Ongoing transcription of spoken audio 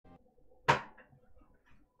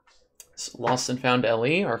It's Lost and Found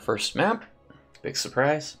LE, our first map. Big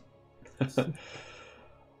surprise.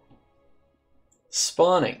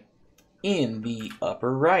 Spawning in the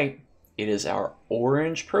upper right, it is our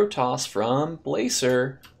orange Protoss from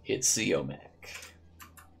Blazer. It's Ziomek.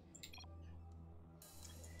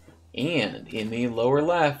 And in the lower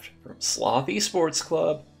left, from Sloth Esports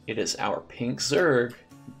Club, it is our pink Zerg,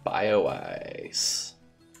 Bioice.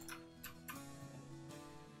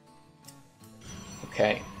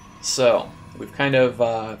 Okay, so we've kind of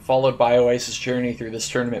followed Bioice's journey through this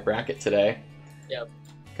tournament bracket today. Yep.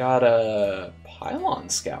 Got a Pylon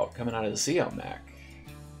Scout coming out of Ziomek.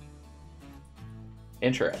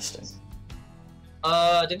 Interesting.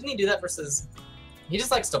 Didn't he do that versus... He just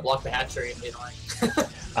likes to block the hatchery and be annoying.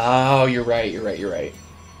 Oh, you're right.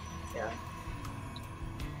 Yeah.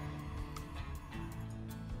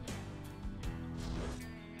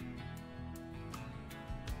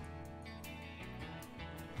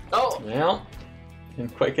 Oh! Well,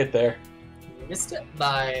 didn't quite get there. You missed it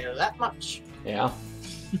by that much. Yeah.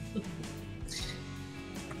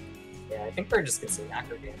 Yeah, I think we're just gonna see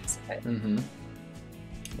macro games. Okay. Mm-hmm.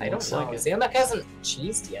 I don't Looks know. like it. Ziomek hasn't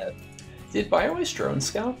cheesed yet. Did Bioice Drone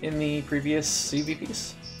Scout in the previous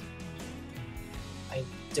CVPs? I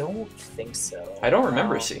don't think so. I don't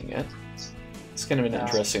remember No. seeing it. It's kind of an No.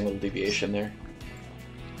 interesting little deviation there.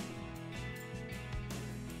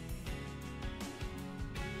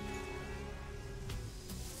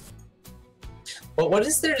 But what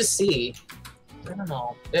is there to see? I don't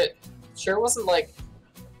know. It sure wasn't like...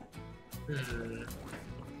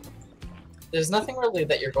 There's nothing really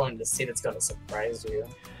that you're going to see that's going to surprise you.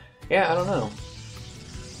 Yeah, I don't know.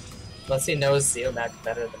 Unless he knows Ziomek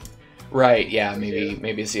better than... Right, yeah, maybe Yeah.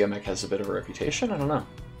 maybe Ziomek has a bit of a reputation. I don't know.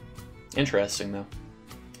 Interesting, though.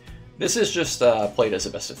 This is just played as a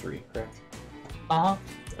best of 3, correct?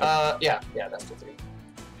 Uh-huh. Yeah, that's the 3.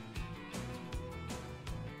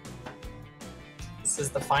 This is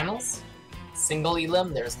the finals. Single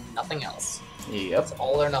elim, there's nothing else. Yep. It's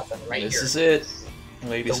all or nothing right This here. is it,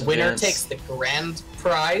 ladies The and winner gents. takes the grand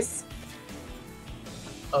prize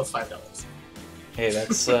of $5. Hey,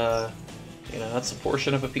 that's that's a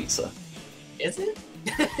portion of a pizza. Is it?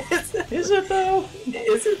 Is it though?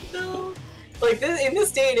 Is it though? Like in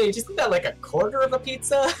this day and age, isn't that like a quarter of a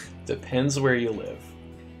pizza? Depends where you live.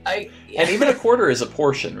 And And even a quarter is a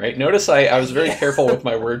portion, right? Notice I was very careful with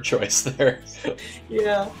my word choice there.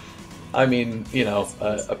 yeah. I mean,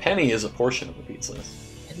 a penny is a portion of a pizza.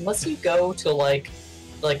 Unless you go to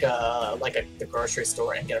the grocery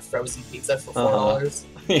store and get a frozen pizza for $4,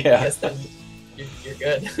 I Yeah. guess then you're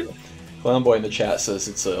good. Clownboy in the chat says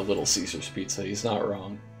it's a Little Caesar's pizza. He's not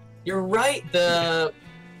wrong. You're right. The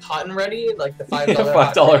hot and ready, like the $5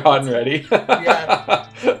 $5 hot and ready. Yeah.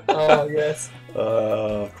 Oh yes.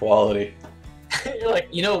 Quality. You're like,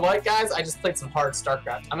 you know what, guys? I just played some hard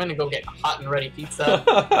StarCraft. I'm gonna go get hot and ready pizza.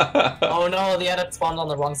 Oh no, the adept spawned on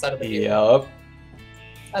the wrong side of the game. Yep.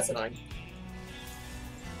 That's annoying.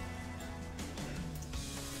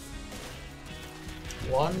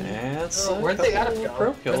 One. That's Oh, a where'd the couple adept of go? pro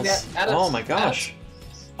Where'd the kills. adept- Oh my gosh.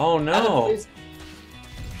 Oh Adept, no. please.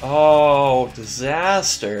 Oh,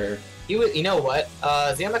 disaster. You know what?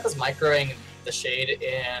 Ziomek was microing the shade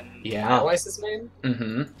in Yeah. Bioice's main,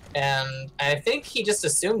 Mm-hmm. and I think he just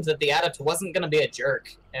assumed that the adept wasn't gonna be a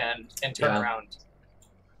jerk and turn Yeah. around.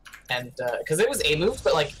 And because it was A moved,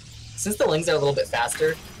 but like since the lings are a little bit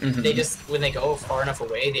faster, Mm-hmm. they just when they go far enough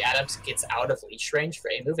away, the adept gets out of leash range for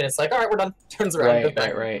A move, and it's like, all right, we're done. Turns around.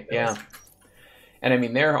 Right. Yeah. And I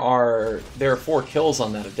mean, there are 4 kills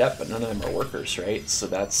on that adept, but none of them are workers, right? So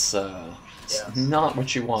that's not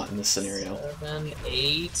what you want in this scenario. 7,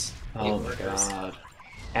 8. Oh my workers. god.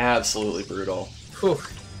 Absolutely brutal. Whew.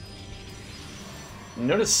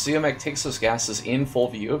 Notice Ziomek takes those gases in full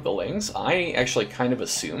view of the lings. I actually kind of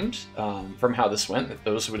assumed, from how this went, that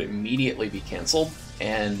those would immediately be cancelled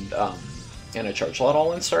and a charge lot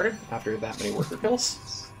all-in started after that many worker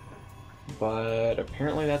kills. But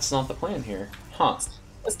apparently that's not the plan here. Huh.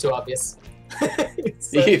 That's too obvious. You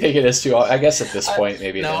think it is too? I guess at this point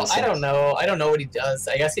maybe it No, is. I don't know. I don't know what he does.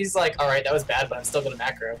 I guess he's like, all right, that was bad, but I'm still gonna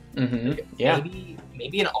macro. Mm-hmm. Yeah,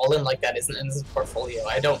 Maybe an all-in like that isn't in his portfolio.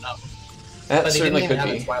 I don't know. that But he certainly didn't even could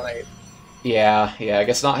have be. a Twilight. Yeah. I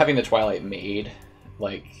guess not having the Twilight made,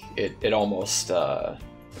 like it almost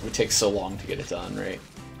would take so long to get it done, right?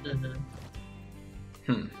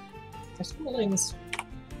 Mm-hmm. There's feelings.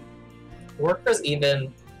 Workers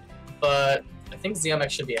even, but I think Ziomek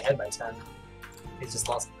should be ahead by 10. He's just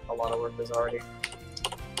lost a lot of workers already.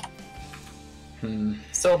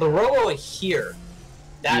 So the robo here,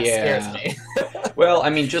 that scares me. Well, I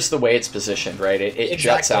mean, just the way it's positioned, right? It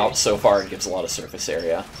juts Exactly. out so far and gives a lot of surface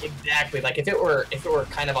area. Exactly. Like if it were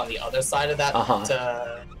kind of on the other side of that,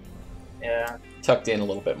 yeah. Tucked in a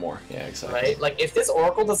little bit more. Yeah, exactly. Right? Like if this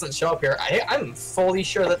Oracle doesn't show up here, I'm fully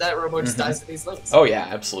sure that Robo just dies to these links. Oh yeah,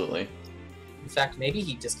 absolutely. In fact, maybe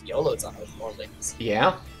he just YOLOs on those more links.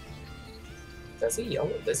 Yeah. Does he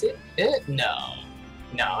YOLO? Does it? No.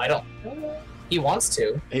 No, I don't. He wants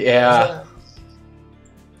to. Yeah.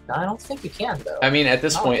 No, I don't think you can, though. I mean, at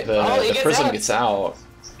this point, the prism out. gets out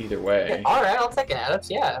either way. Yeah, alright, I'll take an adept,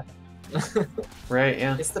 yeah. Right,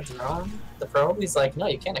 yeah. It's the drone. The probe, he's like, no,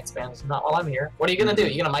 you can't expand. Not while I'm here. What are you gonna do?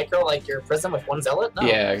 You gonna micro, like, your prism with one zealot? No.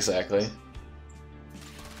 Yeah, exactly.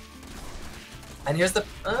 And here's the...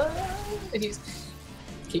 he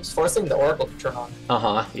keeps forcing the Oracle to turn on.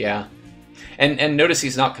 Uh-huh, yeah. And notice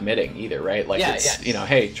he's not committing either, right? Like, it's, you know,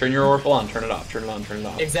 hey, turn your Oracle on, turn it off, turn it on, turn it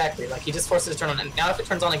off. Exactly. Like, he just forces it to turn on. And now if it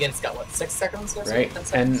turns on again, it's got, what, 6 seconds? Right.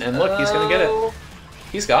 And look, he's gonna get it.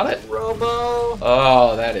 He's got it. Robo.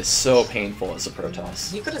 Oh, that is so painful as a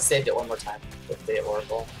Protoss. He could have saved it one more time with the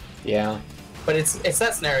Oracle. Yeah. But it's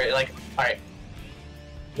that scenario, like, alright.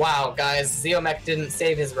 Wow, guys, Ziomek didn't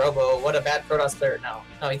save his Robo. What a bad Protoss player.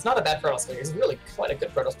 No, he's not a bad Protoss player. He's really quite a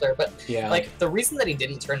good Protoss player. But, yeah. like, the reason that he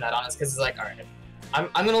didn't turn that on is because he's like, alright, I'm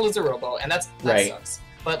going to lose a Robo, and that sucks.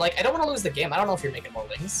 But, like, I don't want to lose the game. I don't know if you're making more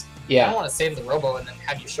wings. Yeah. I don't want to save the Robo and then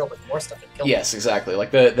have you show up with more stuff and kill me. Yes, exactly.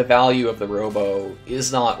 Like, the value of the Robo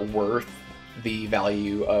is not worth the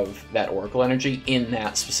value of that Oracle energy in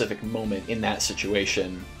that specific moment, in that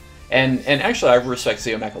situation. And actually, I respect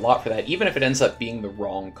Ziomek a lot for that, even if it ends up being the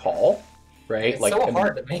wrong call, right? It's like, so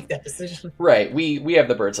hard to make that decision. Right. We have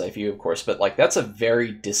the bird's eye view, of course, but like that's a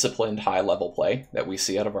very disciplined, high-level play that we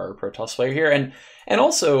see out of our Protoss player here. And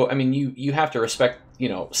also, I mean, you have to respect, you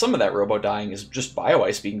know, some of that Robo dying is just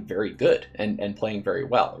Bioice being very good and playing very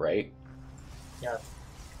well, right? Yeah.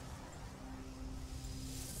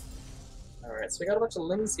 Alright, so we got a bunch of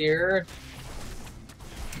lings here.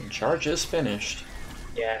 And charge is finished.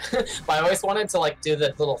 Yeah, but I always wanted to like do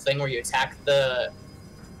the little thing where you attack the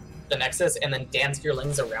Nexus and then dance your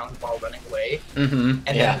lings around while running away. Mm-hmm.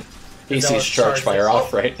 And yeah. then He sees charge fire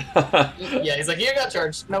off, right? Yeah, he's like, you got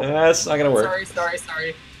charged. Nope. That's not gonna work.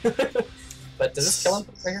 Sorry. But does this kill him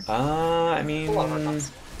right here? I mean,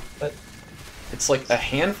 but it's like a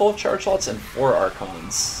handful of charge slots and 4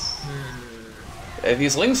 Archons.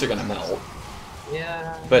 These lings are gonna melt.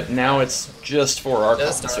 Yeah. But now it's just 4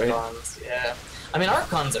 Archons, just Archons, right? Yeah. I mean,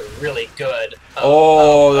 Archons are really good.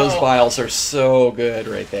 Those vials are so good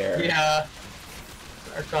right there. Yeah.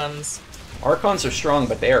 Archons. Archons are strong,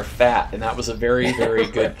 but they are fat, and that was a very, very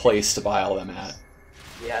good place to bile them at.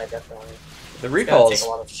 Yeah, definitely. The recall is take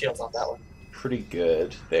a lot of shields off that one. Pretty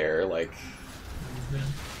good there, like...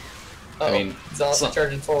 I mean... Zealot's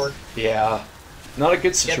charging forward. Yeah. Not a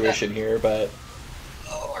good situation here, but...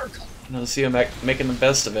 Oh, Archon. No, Ziomek making the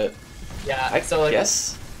best of it. Yeah, I so like...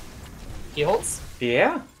 guess. He holds?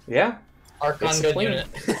 Yeah. Archon good unit.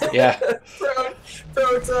 Yeah.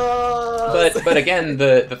 Protoss! But again,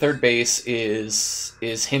 the third base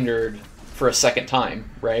is hindered for a second time,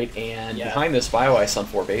 right? And behind this, Bioice on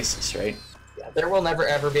 4 bases, right? Yeah, there will never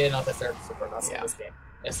ever be another third for Protoss in this game.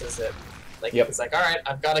 This is it. Like, it's like, alright,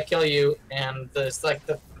 I've got to kill you, and there's like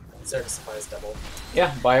the service supply is double.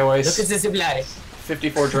 Yeah, Bioice. Look at the supply.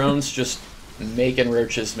 54 drones just making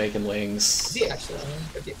roaches, making lings. Is he actually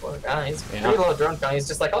 54? Yeah, he's pretty low drone count. He's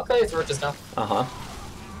just like, I'll kill these roaches now.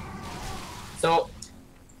 So,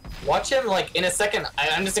 watch him, like, in a second.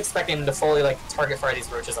 I'm just expecting him to fully, like, target fire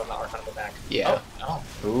these roaches on the Archon at the back. Yeah. Oh,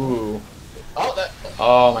 no. Ooh.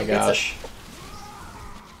 Oh, my gosh.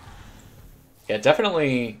 Yeah,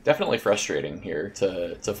 definitely frustrating here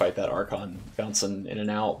to fight that Archon bouncing in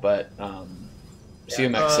and out, but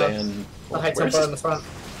Ziomek saying... The high tempo in the front.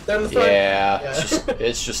 They're in the front. Yeah,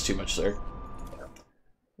 it's just too much, sir.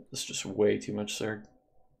 It's just way too much, sir.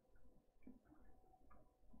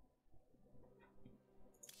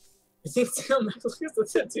 I think Ziomek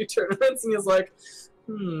looks at the 2 tournaments and he's like,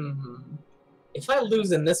 if I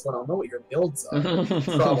lose in this one, I'll know what your builds are.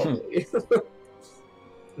 Probably.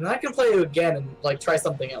 And I can play you again and like try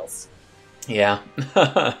something else. Yeah.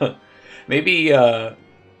 Maybe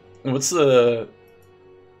what's the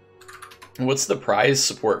prize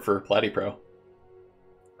support for Platypro?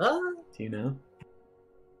 Do you know?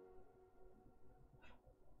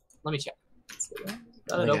 Let me check.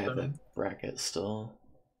 Got it open. The bracket still.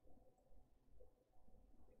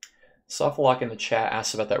 Softlock in the chat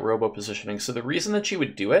asked about that robo positioning. So the reason that you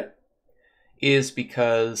would do it is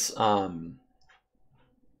because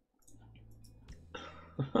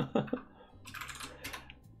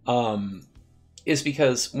is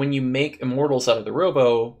because when you make immortals out of the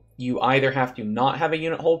Robo, you either have to not have a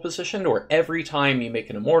unit hold positioned, or every time you make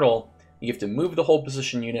an immortal, you have to move the hold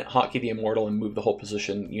position unit, hotkey the immortal, and move the hold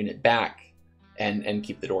position unit back and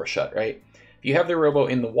keep the door shut, right? If you have the Robo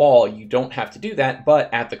in the wall, you don't have to do that,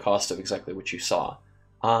 but at the cost of exactly what you saw.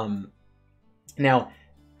 Now,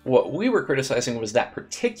 what we were criticizing was that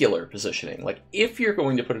particular positioning. Like, if you're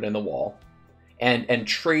going to put it in the wall and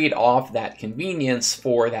trade off that convenience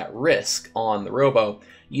for that risk on the Robo,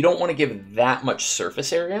 you don't want to give that much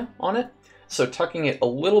surface area on it. So tucking it a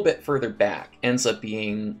little bit further back ends up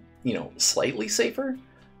being, you know, slightly safer.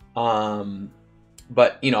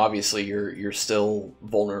 But, you know, obviously you're still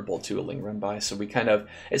vulnerable to a Ling Run by. So we kind of,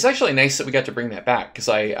 it's actually nice that we got to bring that back, because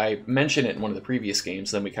I mentioned it in one of the previous games,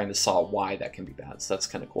 then we kind of saw why that can be bad. So that's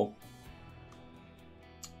kind of cool.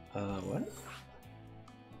 What?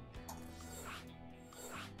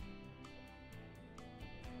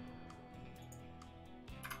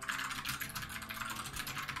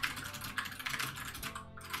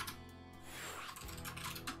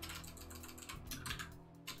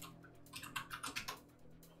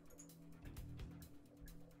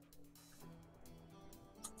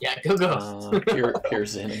 Yeah, go. Pure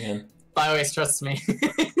Zen again. Bioice trusts me.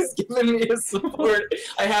 He's giving me his support.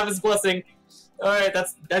 I have his blessing. Alright,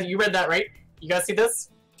 that's you read that, right? You guys see this?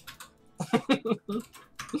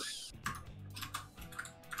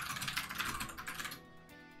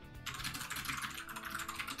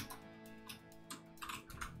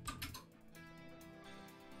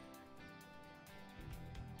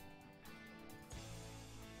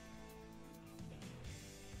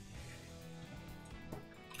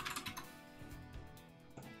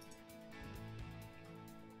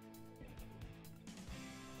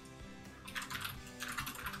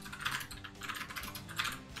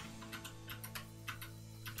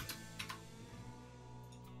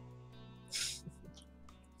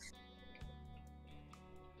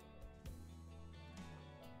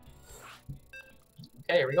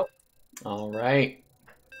 Okay, here we go. All right.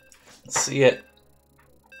 Let's see it.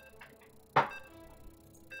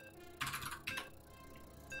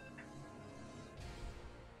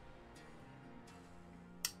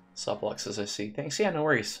 Sublux, as I see. Thanks. Yeah, no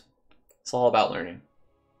worries. It's all about learning.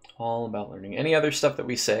 All about learning. Any other stuff that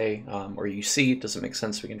we say or you see doesn't make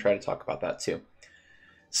sense, we can try to talk about that too.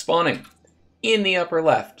 Spawning in the upper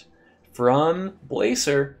left from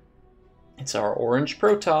Blazer, it's our orange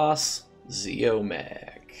Protoss, Ziomek.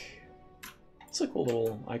 It's a cool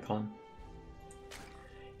little icon.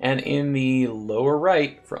 And in the lower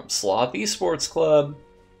right from Sloth Esports Club,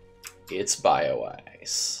 it's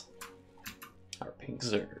Bioice, our pink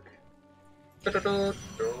Zerg.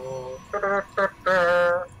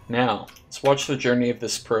 Now, let's watch the journey of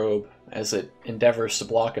this probe as it endeavors to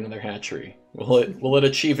block another hatchery. Will it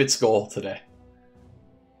achieve its goal today?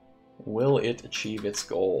 Will it achieve its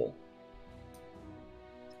goal?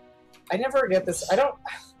 I never get this. I don't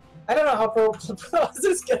know how probes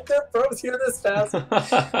get their probes here this fast.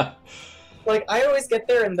 Like, I always get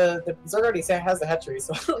there and the Zerg already has the hatchery,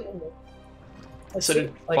 so I don't know. So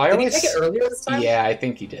did did he make it earlier this time? Yeah, I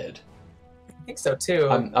think he did. I think so too.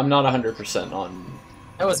 I'm not 100% on.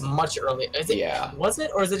 That was much earlier. Yeah. Was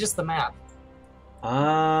it, or is it just the map?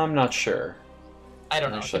 I'm not sure. I don't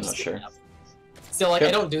know. I'm actually not sure. So like,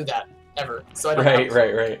 I don't do that ever. So I don't.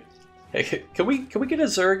 Right. Hey, can we get a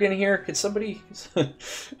Zerg in here? Could somebody?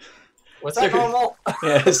 Was that normal?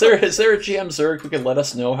 Yeah, is there a GM Zerg who can let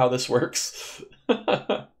us know how this works?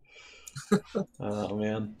 Oh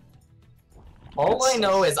man. All I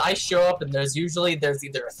know is I show up and there's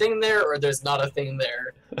either a thing there or there's not a thing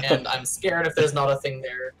there, and I'm scared if there's not a thing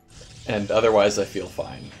there. And otherwise, I feel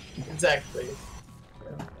fine. Exactly.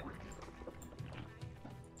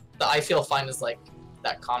 The I feel fine is like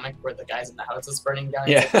that comic where the guy's in the house is burning down.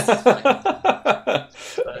 Yeah.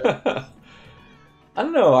 I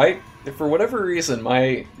don't know. For whatever reason,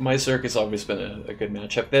 my Zerg has always been a good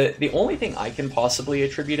matchup. The only thing I can possibly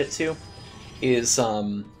attribute it to is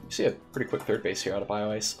you see a pretty quick third base here out of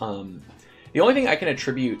Bioice. The only thing I can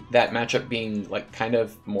attribute that matchup being like kind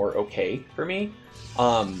of more okay for me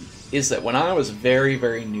is that when I was very,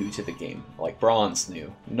 very new to the game, like bronze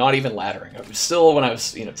new, not even laddering, I was still when I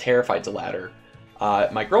was terrified to ladder.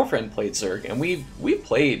 My girlfriend played Zerg, and we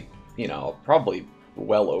played probably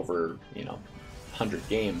well over 100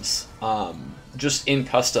 games, just in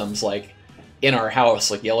customs, like in our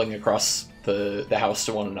house, like yelling across the house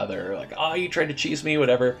to one another, like, oh, you tried to cheese me,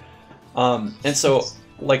 whatever. And so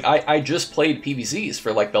like I just played PvZs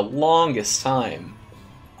for like the longest time,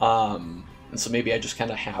 and so maybe I just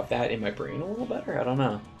kind of have that in my brain a little better. I don't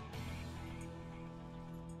know.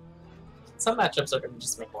 some matchups are going to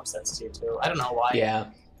just make more sense to you too. I don't know why. Yeah.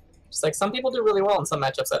 Just like some people do really well in some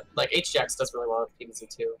matchups. That like HJax does really well at PvZ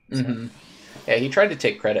too. So. Mm-hmm. Yeah, he tried to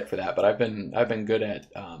take credit for that, but I've been good at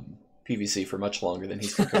PvC for much longer than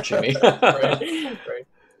he's been coaching me. Right.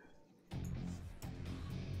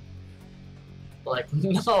 Like,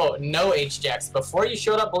 no HJax. Before you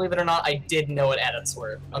showed up, believe it or not, I did know what adepts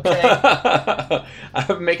were. Okay. I've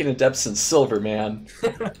been making adepts since silver, man.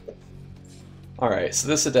 All right, so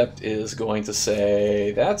this adept is going to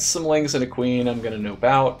say that's some lings and a queen. I'm gonna nope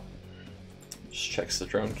out. Just checks the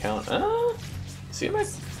drone count. See, I'm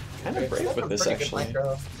kind of brave with this actually.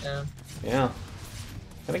 Yeah. Yeah.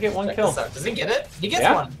 Gonna get one Check kill. this out. Does he get it? He gets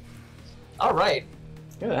Yeah. one. All right.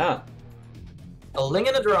 Look at that. A ling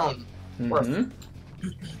and a drone. Mm-hmm.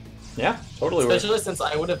 Yeah, totally worth. Especially since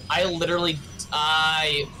I would have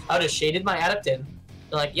shaded my adept in.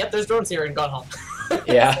 They're like, yep, there's drones here, and gone home.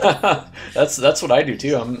 Yeah, that's what I do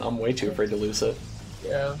too. I'm way too afraid to lose it.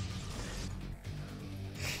 Yeah.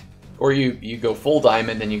 Or you go full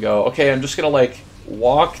diamond and you go, okay, I'm just gonna like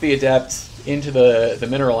walk the adept into the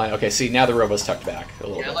mineral line. Okay, see now the robo's tucked back a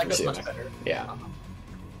little bit. Yeah, I like this much better. Yeah.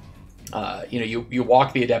 You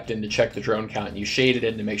walk the adept in to check the drone count, and you shade it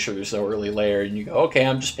in to make sure there's no early layer, and you go, okay,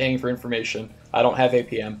 I'm just paying for information. I don't have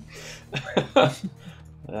APM.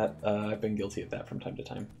 That I've been guilty of that from time to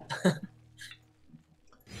time.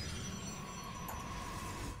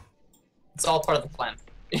 It's all part of the plan.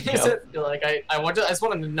 Yep. Like I just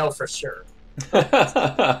wanted to know for sure.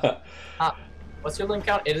 What's your link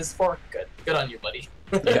count? It is 4. Good on you, buddy.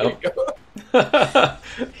 There you go.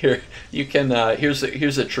 Here, you can. Here's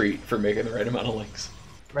a treat for making the right amount of links.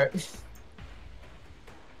 Right.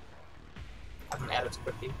 I'm gonna add it to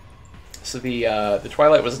quickly. So the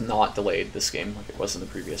Twilight was not delayed this game like it was in the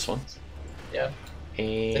previous one. Yeah.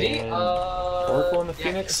 And Did he? Oracle and the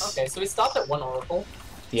Phoenix. Okay, so we stopped at 1 Oracle.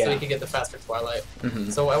 Yeah. So we could get the faster Twilight. Mm-hmm.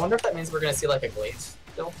 So I wonder if that means we're gonna see like a glaive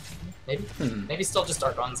build. Maybe. Hmm. Maybe still just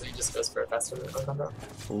Archons and he just goes for a faster Archon drop.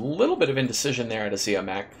 A little bit of indecision there at a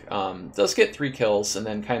Ziomek. Does get 3 kills and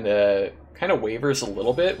then kind of wavers a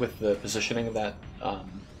little bit with the positioning of that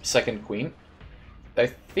second queen. I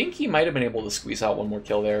think he might have been able to squeeze out one more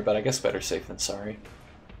kill there, but I guess better safe than sorry.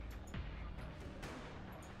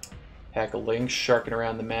 Heck, a link sharking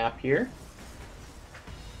around the map here.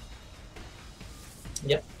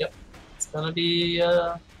 Yep. It's gonna be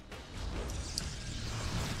Your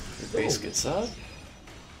base gets up.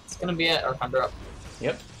 It's gonna be at Archon drop.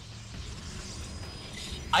 Yep.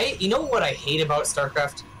 You know what I hate about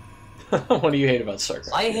StarCraft? What do you hate about StarCraft?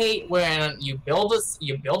 I hate when you build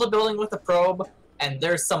a building with a probe and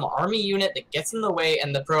there's some army unit that gets in the way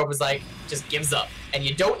and the probe is like just gives up and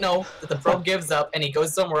you don't know that the probe gives up and he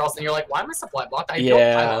goes somewhere else and you're like, why am I supply blocked? I built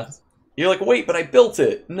pylons. You're like, wait, but I built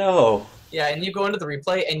it. No. Yeah, and you go into the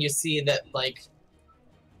replay and you see that like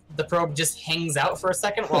the probe just hangs out for a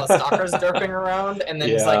second while a stalker's derping around and then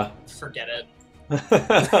it's like, forget it.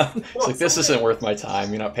 It's like, this isn't worth my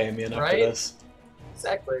time. You're not paying me enough for this.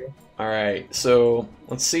 Exactly. All right, so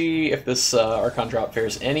let's see if this Archon drop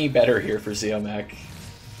fares any better here for Ziomek.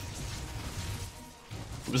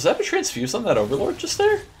 Was that a transfuse on that Overlord just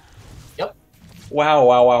there? Yep.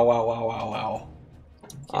 Wow.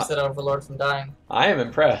 Keeps that Overlord from dying. I am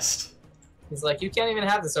impressed. He's like, you can't even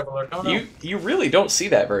have this Overlord. No. You really don't see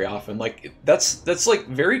that very often. Like that's like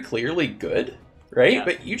very clearly good, right? Yeah.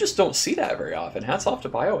 But you just don't see that very often. Hats off to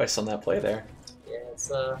Bioice on that play there. Yeah, it's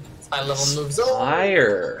high level moves.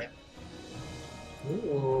 Fire.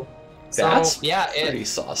 Ooh. That's pretty pretty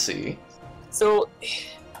saucy. So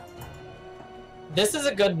this is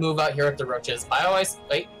a good move out here at the Roaches. Bioice.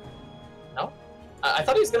 Wait. No. I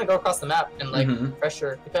thought he was gonna go across the map and like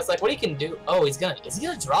pressure because like what he can do. Oh, is he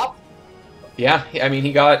gonna drop? Yeah, I mean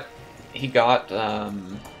he got. Okay,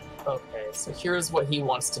 so here's what he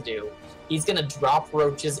wants to do. He's gonna drop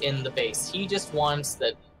Roaches in the base. He just wants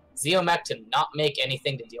that Ziomek to not make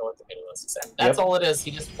anything to deal with the Bioice. And that's all it is.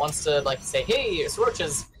 He just wants to like say, hey, it's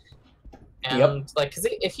Roaches. And like, because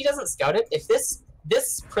if he doesn't scout it, if this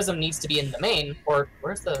prism needs to be in the main, or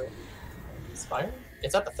where's the spire?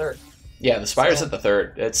 It's at the 3rd. Yeah, the spire's at the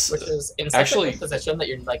 3rd. It's which is in such a good position that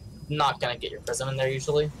you're like not gonna get your prism in there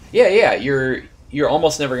usually. Yeah, you're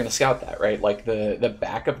almost never gonna scout that, right? Like the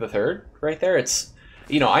back of the 3rd right there. It's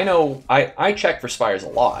I check for spires a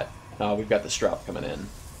lot. We've got this drop coming in.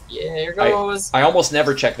 Yeah, here goes. I almost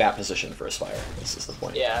never check that position for a spire. This is the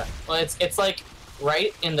point. Yeah, well, it's like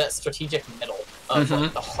right in that strategic middle of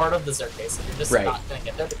like, the heart of the Zerg base. So you're just not gonna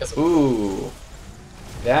get there because of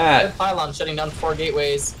that good pylon shutting down 4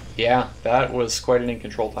 gateways. Yeah, that was quite an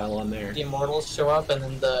in-control pylon there. The Immortals show up, and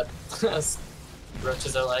then the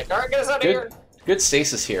Roaches are like, "All right, get us out of here." Good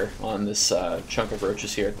stasis here on this chunk of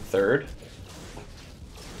roaches here at the third.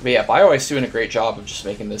 But yeah, Bioice doing a great job of just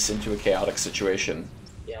making this into a chaotic situation.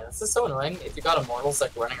 Yeah, this is so annoying. If you got Immortals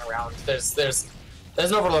like running around, there's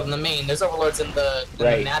an overload in the main. There's overloads in the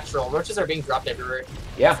natural. Roaches are being dropped everywhere.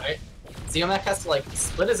 Yeah. Right? Ziomek has to like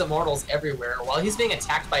split his Immortals everywhere while he's being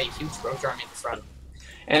attacked by a huge roach army in the front.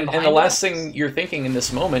 And the last thing you're thinking in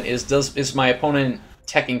this moment is my opponent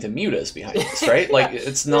teching to mutas behind this, right? Yeah. Like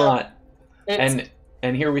it's not. And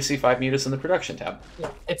here we see 5 mutas in the production tab. Yeah.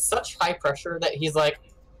 It's such high pressure that he's like,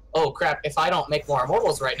 oh crap! If I don't make more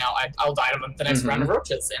Immortals right now, I'll die to the next round of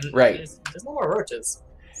roaches. And there's no more roaches.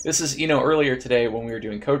 This is, earlier today when we were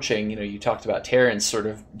doing coaching, you talked about Terrence sort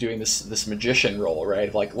of doing this magician role,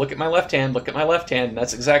 right? Like, look at my left hand, and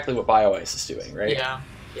that's exactly what Bioice is doing, right? Yeah,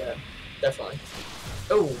 definitely.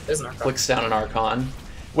 Oh, there's an Archon. Clicks down an Archon,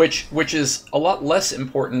 which is a lot less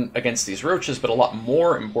important against these roaches, but a lot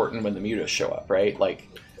more important when the mutas show up, right? Like,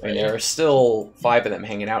 I mean, there are still 5 of them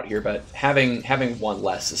hanging out here, but having one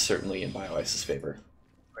less is certainly in Bioice's favor.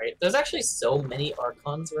 Right. There's actually so many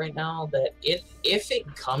Archons right now that if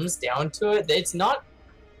it comes down to it, it's not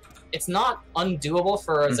undoable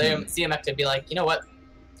for Ziomek to be like, you know what,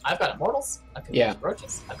 I've got Immortals, I can deal with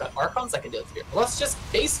roaches. I've got Archons, I can deal with you. Let's just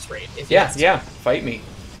base trade. If Fight me.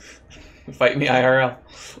 Fight me IRL.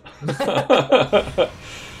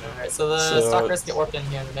 Alright, so the Stalkers get warped in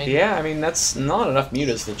here in the main. Yeah, I mean, that's not enough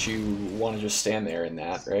mutas that you want to just stand there in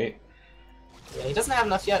that, right? Yeah, he doesn't have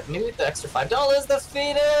enough yet. Maybe with the extra $5, the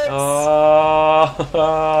Phoenix! Oh!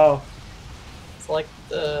 It's like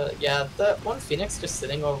the one Phoenix just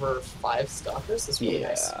sitting over 5 Stalkers is really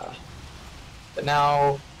nice. But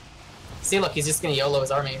now, see, look, he's just gonna YOLO his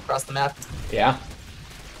army across the map. Yeah.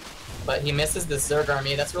 But he misses the Zerg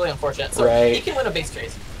army. That's really unfortunate. So he can win a base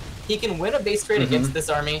trade. He can win a base trade against this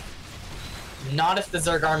army. Not if the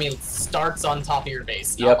Zerg army starts on top of your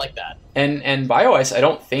base. Not like that. And Bioice, I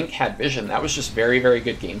don't think, had vision. That was just very, very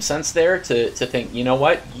good game sense there to think, you know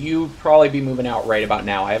what, you'd probably be moving out right about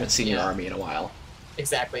now. I haven't seen your army in a while.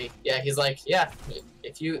 Exactly. Yeah, he's like, yeah,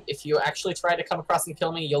 if you actually try to come across and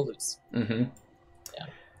kill me, you'll lose. Yeah.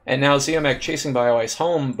 And now Ziomek chasing Bioice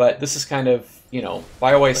home, but this is kind of,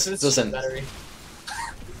 Bioice doesn't...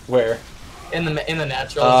 Where? In the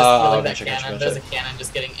natural, just really that cannon. There's a cannon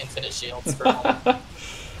just getting infinite shields for a moment.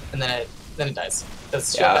 And then it dies.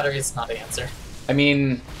 Because shield battery is not the answer. I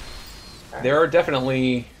mean, there are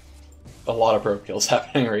definitely a lot of probe kills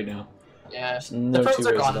happening right now. Yeah, no the probes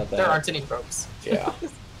are gone. About that. There aren't any probes. Yeah.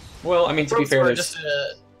 Well, I mean, to be fair, there's just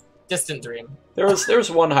a distant dream. There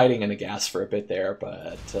was one hiding in a gas for a bit there,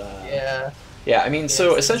 but yeah, I mean,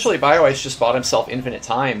 so essentially Bioice just bought himself infinite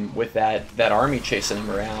time with that army chasing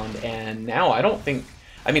him around, and now I don't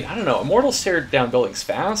know, Immortals tear down buildings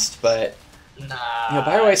fast, but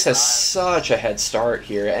Bioice has such a head start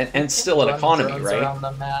here, and still an economy, right? Around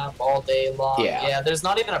the map all day long. Yeah, there's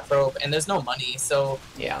not even a probe, and there's no money, so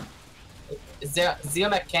yeah,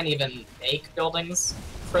 Ziomek can't even make buildings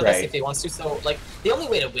for this if he wants to. So, like, the only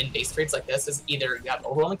way to win base trades like this is either you have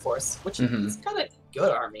overwhelming force, which is kind of good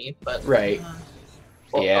army, but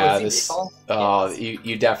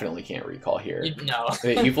you definitely can't recall here. No,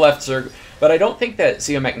 you've left Zerg, but I don't think that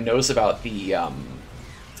Ziomek knows about the. I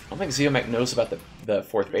don't think Ziomek knows about the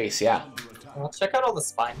 4th base. Yeah. Well, check out all the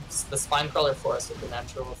spine crawler forest with the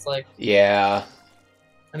natural. It's like I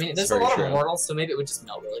mean, there's a lot of Immortals, so maybe it would just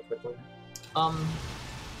melt really quickly.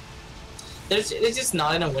 It's just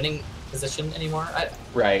not in a winning position anymore.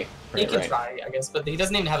 He can try, I guess, but he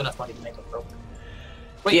doesn't even have enough money to make a probe.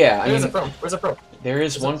 Wait, there's a probe. Where's a probe? There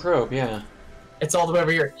is one probe, yeah. It's all the way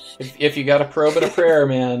over here. If you got a probe and a prayer,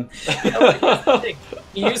 man.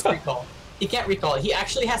 He used recall. He can't recall it. He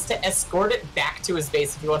actually has to escort it back to his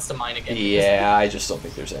base if he wants to mine again. Yeah, I just don't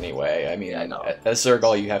think there's any way. I mean, as Zerg,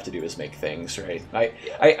 all you have to do is make things, right?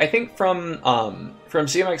 I think from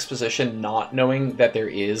Ziomek's position, not knowing that there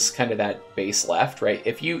is kind of that base left, right?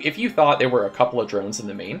 If you thought there were a couple of drones in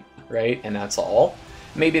the main, right, and that's all,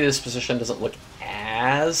 maybe this position doesn't look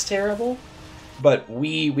as terrible. But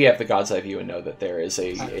we have the God's Eye view and know that there is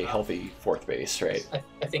a healthy 4th base, right?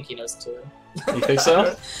 I think he knows too. You think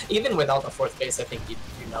so? Even without the 4th base, I think you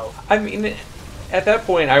know. I mean, at that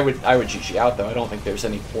point, I would GG out, though. I don't think there's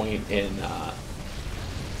any point in...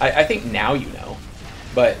 I think now you know.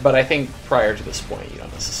 But I think prior to this point, you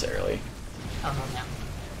don't necessarily. I don't know, man.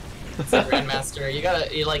 It's a Grandmaster.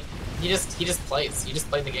 He just plays. You just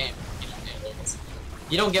play the game.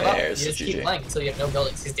 You don't give up. You just keep playing until you have no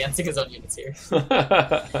buildings. He's dancing his own units here.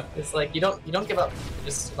 It's like you don't give up. You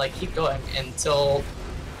just like keep going until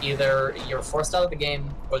either you're forced out of the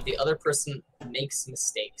game or the other person makes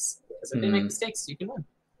mistakes. Because if they make mistakes, you can win.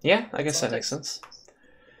 Yeah, I guess that makes sense.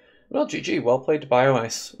 Well, GG, well played to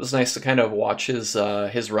Bioice. It was nice to kind of watch his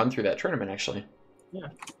run through that tournament, actually. Yeah.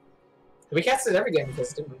 We casted every game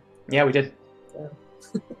because didn't we? Yeah, we did. Yeah.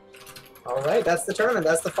 All right, that's the tournament.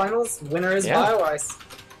 That's the finals. Winner is Bioice.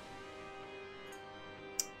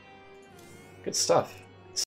 Good stuff.